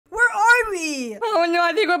Oh no,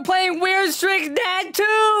 I think we're playing Weird Strict Dad too.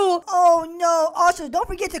 Oh no. Also, don't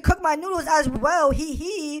forget to cook my noodles as well. Hee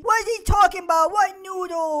hee. What is he talking about? What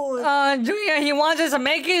noodles? Junior, he wants us to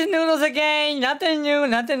make his noodles again. Nothing new,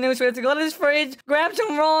 nothing new. So we have to go to his fridge, grab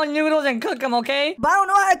some raw noodles and cook them, okay? But I don't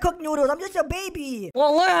know how to cook noodles. I'm just a baby.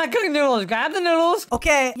 Well, learn how to cook noodles. Grab the noodles.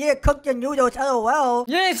 Okay, yeah, cook the noodles. LOL.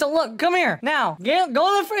 Yeah, so look, come here. Now, go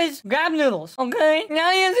to the fridge, grab noodles, okay?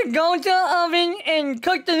 Now you have to go to the oven and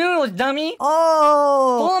cook the noodles, dummy. Oh.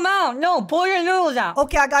 Pull them out. No, pull your noodles out.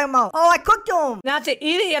 Okay, I got them out. Oh, I cooked them. Now to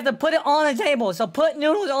eat it, you have to put it on the table. So put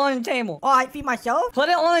noodles on the table. Oh, I feed myself? Put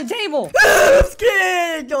it on the table. I'm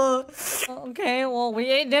scared. Okay, well, we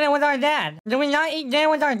ate dinner with our dad. Did we not eat dinner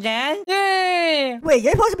with our dad? Yay! Wait,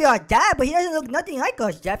 you're supposed to be our dad, but he doesn't look nothing like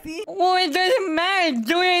us, Jeffy. Well, it doesn't matter.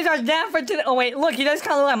 Junior is our dad for today. Oh, wait, look, he does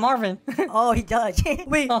kind of look like Marvin. Oh, he does.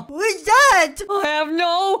 Wait, Oh. who's that? I have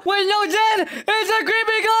no... Wait, no, Dad! It's a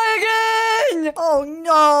creepy guy again! Oh,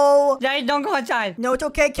 no. Daddy, don't go outside. No, it's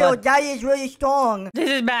okay, kiddo. Daddy is really strong. This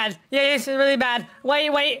is bad. Yeah, this is really bad.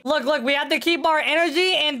 Wait. Look. We have to keep our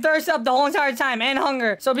energy and thirst up the whole entire time. And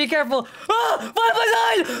hunger. So be careful. Ah! Find my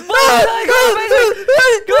side! Go to the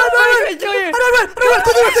basement! Go to the basement, Junior! I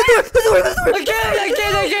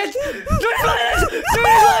can't! Junior,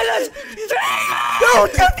 find us! No,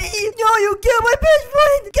 Jeffy! No, you killed my best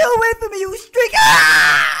friend! Get away from me, you streak!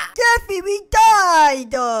 Ah! Jeffy, we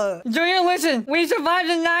died! Junior, listen. We survived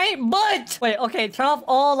the night, but... Wait, okay. Turn off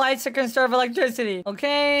all lights to conserve electricity.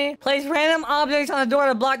 Okay? Place random objects on the door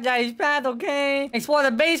to block Daddy's path. Okay? Explore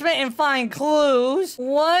the basement and find clues.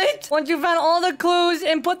 What? Once you found all the clues,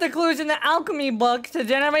 input the clues in the alchemy book to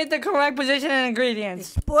generate the correct position and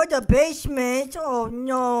ingredients. Explore the basement? Oh,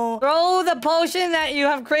 no. Throw the potion that you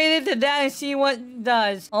have created to Dad and see what it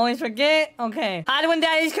does. Always forget? Okay. Hide when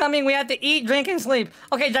Daddy's coming. We have to eat, drink, and sleep.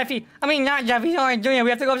 Okay, Jeffy. I mean, not Jeffy. Sorry, Junior. We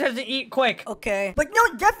have to go upstairs to eat quick. Okay. But no,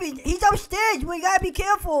 Jeffy, he's upstairs. We gotta be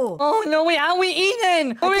careful. Oh, no, wait. How are we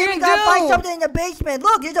eating? What are we We gonna gotta find do? something in the basement.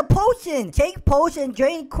 Look, there's a potion. Take potion,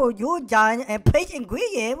 drink Koryudan, and place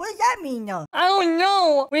ingredient. What does that mean? I don't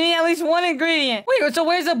know. We need at least one ingredient. Wait, so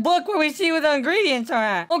where's the book where we see what the ingredients are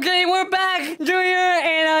at? Okay, we're back, Junior,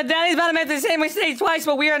 and Daddy's about to make the same mistake twice,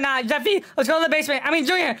 but we are not. Jeffy, let's go to the basement. I mean,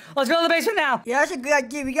 Junior, let's go to the basement now. Yeah, that's a good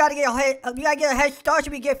idea. We gotta get a head start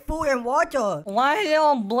so we get food and water. Why is it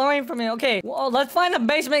all blurring for me? Okay, well, let's find the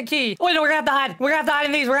basement key. Wait, no, we're gonna have to hide. We're gonna have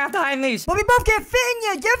to hide in these. But we both can't fit in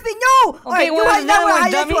here, Jeffy. No. Okay, you well, hide that one.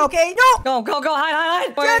 Hide dummy. this one, okay? No. Go,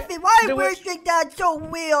 hide. Jeffy, why Do we're it. strict that so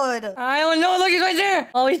weird? I don't know. Look, he's right there.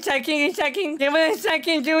 Oh, he's checking. Give it a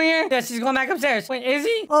second, Junior. Yes, he's going back upstairs. Wait, is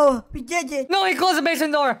he? Oh, we did it. No, he closed the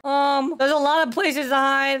basement door. There's a lot of places to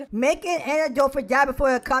hide. Make an antidote for Dad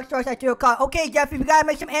before the clock starts at 3 o'clock. Okay, Jeffy, we gotta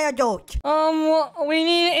make some antidotes. We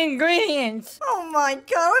need ingredients. Oh my god,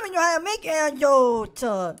 I don't even know how to make antidotes.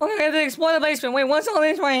 Okay, we have to explore the basement. Wait, what's all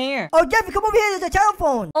this right here? Oh, Jeffy, come over here. There's a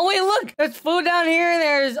telephone. Oh, wait, look. There's food down here.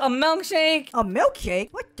 There's a milkshake. A milkshake?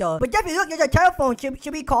 What the? But Jeffy, look, there's a telephone.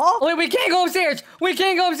 Should we call? Oh, wait, we can't go upstairs.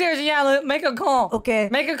 Yeah, make a call. Okay.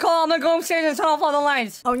 Make a call. I'm gonna go upstairs and turn off all the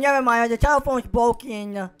lights. Oh, never mind. The telephone's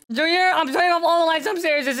broken. Junior, I'm turning off all the lights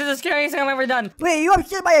upstairs. This is the scariest thing I've ever done. Wait, you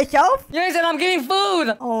upstairs by yourself? Yes, and I'm getting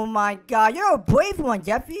food. Oh my god, you're a brave one,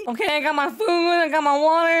 Jeffy. Okay, I got my food. I got my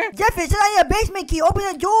water. Jeffy, it's not your basement key. Open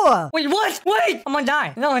the door. Wait, what? Wait, I'm gonna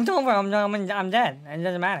die. No, it's over. I'm dead. It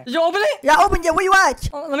doesn't matter. Did you open it? Yeah, open it. Where you at?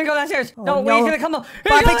 Oh, let me go downstairs. Oh, no, wait, he's gonna come up.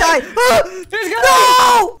 Bye, big time.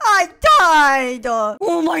 No! I died.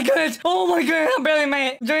 Oh my goodness. I barely made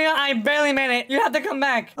it. Junior, I barely made it. You have to come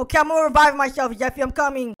back. Okay, I'm gonna revive myself, Jeffy. I'm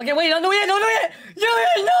coming. Okay, wait, don't do it yet.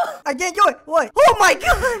 Junior, no. I didn't do it. What? Oh my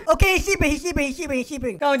god. Okay, he's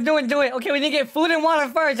sleeping. No, do it. Okay, we need to get food and water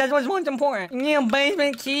first. That's what's most important. You need a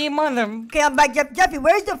basement key, mother. Okay, I'm back. Jeffy,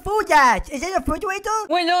 where's the food at? Is it in the refrigerator?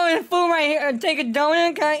 Wait, no, there's food right here. Take a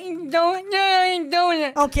donut. Can I eat donut? No, I eat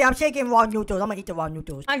donut. Okay, I'm shaking raw noodles. I'm gonna eat the raw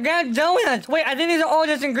noodles. I grabbed donuts. Wait, I think these are all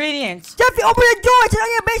just ingredients. Jeffy, open the door. It's on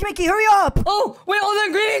your basement key. Hurry up. Oh, wait, all the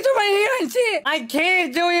ingredients are right here. I see it. I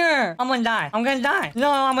can't, Junior. I'm gonna die. No,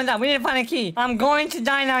 I'm gonna die. We need to find a key. I'm going to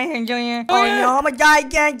die now here, Junior. Oh no, I'm gonna die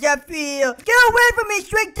again, Jeffy. Get away from me,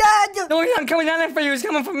 strict dad. No, he's not coming down there for you. He's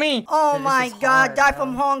coming for me. Oh my god, die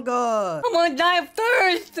from hunger. I'm gonna die of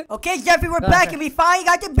thirst. Okay, Jeffy, we're back and we finally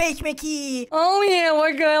got the basement key. Oh yeah,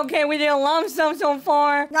 we're good. Okay, we did a lump sum so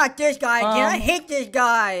far. Not this guy again. I hate this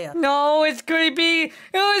guy. No, it's creepy. It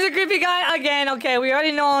was a creepy guy again. Okay, we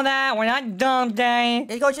already know all that. We're not dumb, Daddy.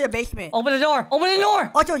 Let's go to the basement. Open the door.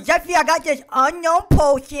 Also, Jeffy, I got this unknown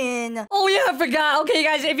potion. Oh yeah, I forgot. Okay,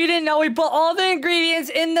 guys, if you didn't know, we put all the ingredients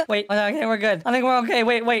in the... Wait, okay, we're good. I think we're okay.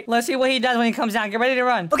 Wait. Let's see what he does when he comes down. Get ready to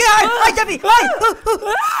run. Okay, hi, Jeffy. Hi.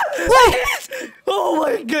 Oh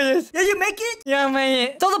my goodness. Did you make it? Yeah, I made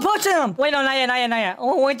it. Throw the potion at him. Wait, no, not yet, not yet, not yet.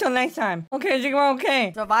 Oh, wait till next time. Okay, I think we're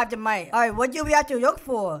okay. Survive the night. Alright, what do we have to look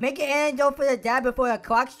for? Make an antidote for the dad before the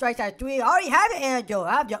clock strikes at 3. I already have an antidote.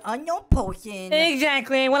 I have the unknown potion.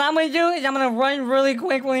 Exactly. What I'm gonna do is I'm gonna run really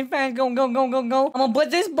quick, really fast. Go, go, go, go, go. I'm gonna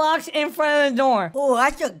put this box in front of the door. Oh,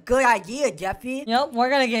 that's a good idea, Jeffy. Yep, we're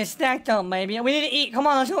gonna get stacked up, baby. We need to eat. Come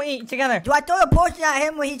on, let's go eat together. Do I throw the potion at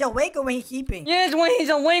him when he's awake or when he's sleeping? Yes, when he's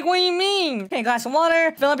awake, what do you mean? Okay, glass of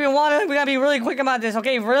water. Fill up your water. We gotta be really quick about this,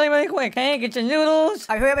 okay? Really, really quick. Okay, get your noodles.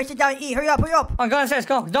 Alright, hurry up and sit down and eat. Hurry up, hurry up. Oh, go downstairs,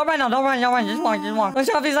 go. Don't run now, don't run, don't run. Just walk, just walk. Let's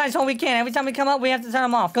turn off these lights all we can. Every time we come up, we have to turn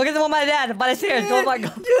them off. Go get the one by the dad, by the stairs. Go, by, go.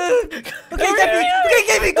 Okay, Jeffy. Okay,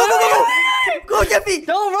 Jeffy. Go, go, go, go. Go, Jeffy.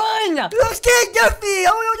 Don't run. I'm scared, Jeffy. I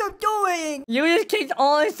don't know what I'm doing. You just kicked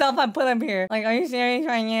all this stuff I put up here. Like, are you serious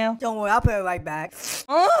right now? Don't worry, I'll put it right back.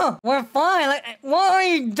 Oh, we're fine. Like, what are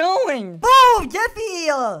you doing? Boom, Jeffy.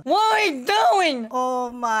 What are you doing?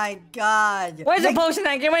 Oh my God. Where's the potion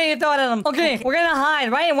at? Get ready to throw it at him. Okay, we're gonna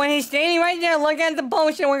hide, right? And when he's standing right there looking at the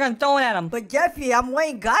potion, we're gonna throw it at him. But Jeffy, I'm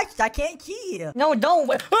wearing glasses. I can't see. No, don't.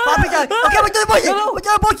 Pop it down. Okay, we're doing potion. No. We're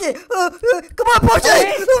doing potion. Come on, potion.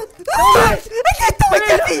 Okay. I can't do it,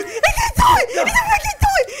 Jeffy. I can't do it. I can't do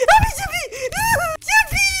it. Help me, Jeffy.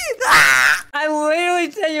 Jeffy. Ah! I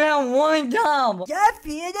literally said you had one job.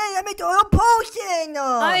 Jeffy, and then let me throw a potion.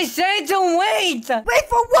 I said to wait. Wait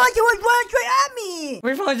for what? You was running straight at me.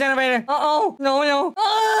 Refill generator. Uh-oh. No, no.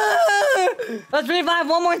 Ah! Let's revive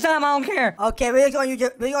one more time. I don't care. Okay, we're gonna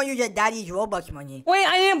use your daddy's Roblox money. Wait,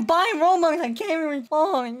 I didn't buy Robux. I can't even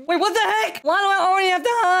respawn. Wait, what the heck? Why do I already have to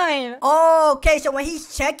hide? Oh, okay, so when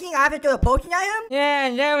he's checking, I have to throw a potion at him? Yeah,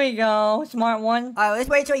 there we go. Smart one. Alright, let's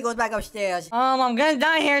wait till he goes back upstairs. I'm gonna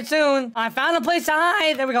die here soon. I found a place to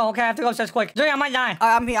hide. There we go. Okay, I have to go upstairs quick. Junior, I might die.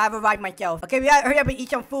 Alright, I'm here. I revived myself. Okay, we gotta hurry up and eat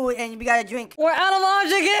some food and we gotta drink. We're out of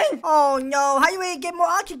oxygen. Oh no, how do we get more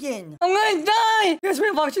oxygen? I'm gonna die. Yes, we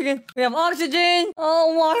have oxygen. We have oxygen.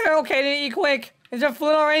 Oh, water. Okay, to eat quick. Is there food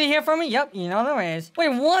already here for me? Yep, you know there is. Wait,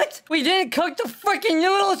 what? We didn't cook the freaking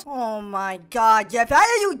noodles? Oh my God, Jeff. How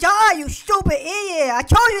did you die, you stupid idiot? I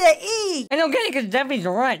told you to eat. I don't get it because Jeffy's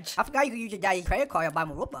rich. I forgot you could use your daddy's credit card to buy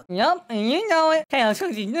more Robux. Yep, and you know it. Okay, let's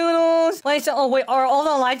cook these noodles. Place it. Oh, wait, are all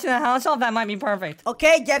the lights in the house off? That might be perfect.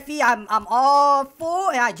 Okay, Jeffy, I'm all full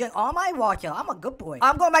and I drink all my water. I'm a good boy.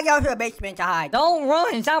 I'm going back down to the basement to hide. Don't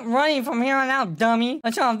run. Stop running from here on out, dummy.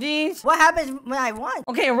 Let's turn off these. What happens when I run?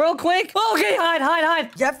 Okay, real quick. Okay, hide, hide,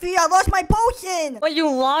 hide. Jeffy, I lost my potion. What, you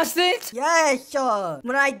lost it? Yes, sir.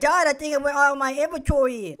 When I died, I think it went out of my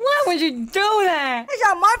inventory. Why would you do that? It's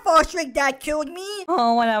not my fault Shrek Dad killed me.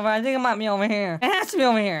 Oh, whatever. I think it might be over here. It has to be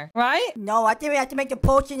over here, right? No, I think we have to make the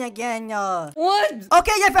potion again. What?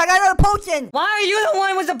 Okay, Jeffy, I got another potion. Why are you the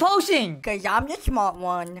one with the potion? Because I'm the smart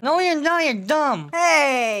one. No, you're not. You're dumb.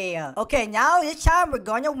 Hey. Okay, now this time we're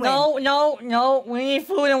gonna win. No, no, no. We need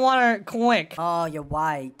food and water quick. Oh, you're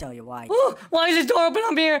right. Oh, you're right. Ooh, why is this door open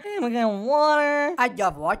up here? Hey, we're getting water. I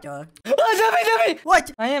love water. Oh, Jeffy, Jeffy!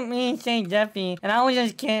 What? I didn't mean to say Jeffy, and I was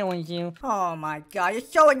just kidding with you. Oh my God, you're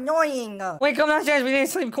so annoying. Wait, come downstairs. We need to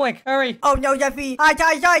sleep quick. Hurry. Oh no, Jeffy. Hide.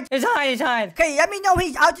 It's hide, it's hide. Okay, let me know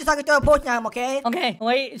he's out just so I can throw a potion at him, okay? Okay,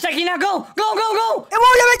 wait. Jackie, now go! Go, go, go! It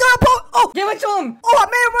won't let me throw a potion. Oh! Give it to him! Oh, I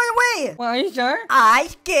made him run away. Well, are you sure? I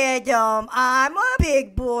scared him. I'm a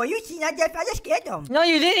big boy. You see that, Jeffy? I just scared him. No,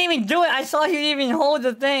 you didn't even do it. I saw you even hold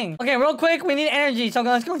the thing. Okay, real quick. We need energy, so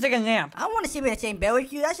let's go take a nap. I want to sleep in the same bed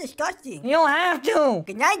with you. That's disgusting. You don't have to.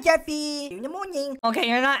 Good night, Jeffy. See you in the morning. Okay,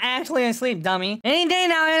 you're not actually asleep, dummy. Any day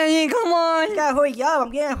now, energy. Come on. You gotta hurry up.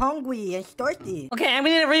 I'm getting hungry and thirsty. Okay, and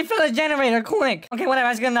we need to refill the generator quick. Okay, whatever.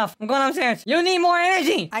 That's good enough. I'm going upstairs. You need more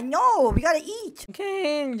energy. I know. We gotta eat.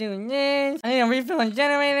 Okay, do this. I need to refill the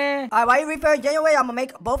generator. Alright, while you refill the generator, I'm gonna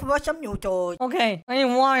make both of us some noodles. Okay, I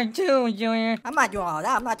need water too, Junior. I'm not doing all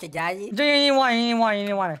that. I'm not your daddy. Junior, you need water. You need water. You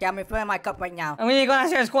need water. Okay, I'm refilling my cup right now. And we need to go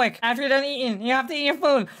downstairs quick. After you're done eating, you have to eat your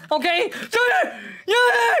food. Okay? Junior!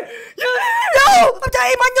 No! I'm trying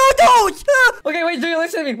to eat my noodles! Okay, wait, Junior,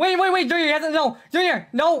 listen to me. Wait, Junior, you have to know. Junior,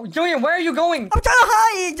 no, Junior, where are you going? I'm trying to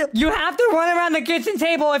hide! You have to run around the kitchen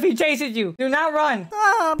table if he chases you. Do not run.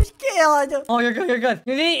 Oh, I'm scared. Oh, you're good, you're good.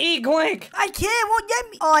 You need to eat quick. I can't, won't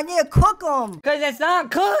let me. Oh, I need to cook them. Because it's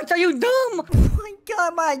not cooked. Are you dumb? Oh my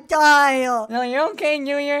God, my die. No, you're okay,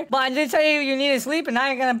 Junior. But I did tell you you need to sleep and now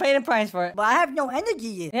you're going to pay the price for it. But I have no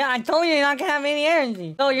energy. Yeah, I told you you're not going to have any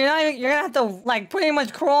energy. So you're going to have to, like, pretty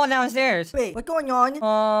much crawl downstairs. Wait, what's going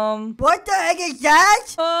on? What the heck is that?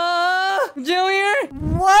 Junior?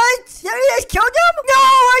 What? Daddy just killed him? No,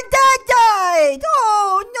 our dad died.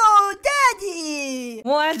 Oh, no, Daddy.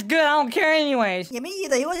 Well, that's good. I don't care anyways. Yeah, me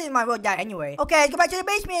either. He wasn't my real dad anyway. Okay, let's go back to the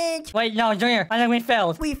basement. Wait, no, Junior. I think we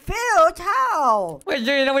failed. We failed? How? Wait,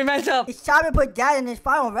 Junior, no, we messed up. It's time to put Dad in his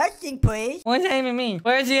final resting place. What does that even mean?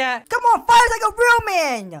 Where is he at? Come on, fight like a real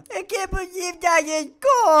man. I can't believe Dad is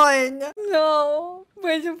gone. No.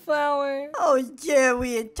 Where's the flower? Oh,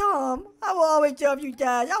 Jerry and Tom. I will always love you,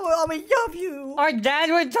 Dad. I will always love you. Our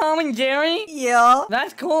dads were Tom and Jerry? Yeah.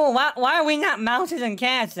 That's cool. Why are we not mouses and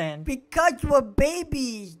cats then? Because we're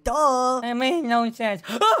babies, duh. That made no sense.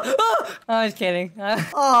 I was kidding. Oh,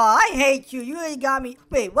 I hate you. You really got me.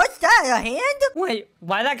 Wait, what's that? A hand? Wait,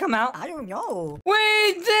 why'd that come out? I don't know. We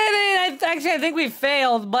did it! I think we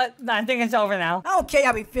failed, but I think it's over now. I don't care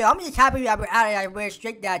how we feel. I'm just happy that we're out of that weird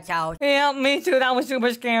strict dad's house. Yeah, me too. That was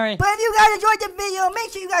super scary. But if you guys enjoyed the video,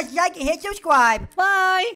 make sure you guys like and hit subscribe. Bye!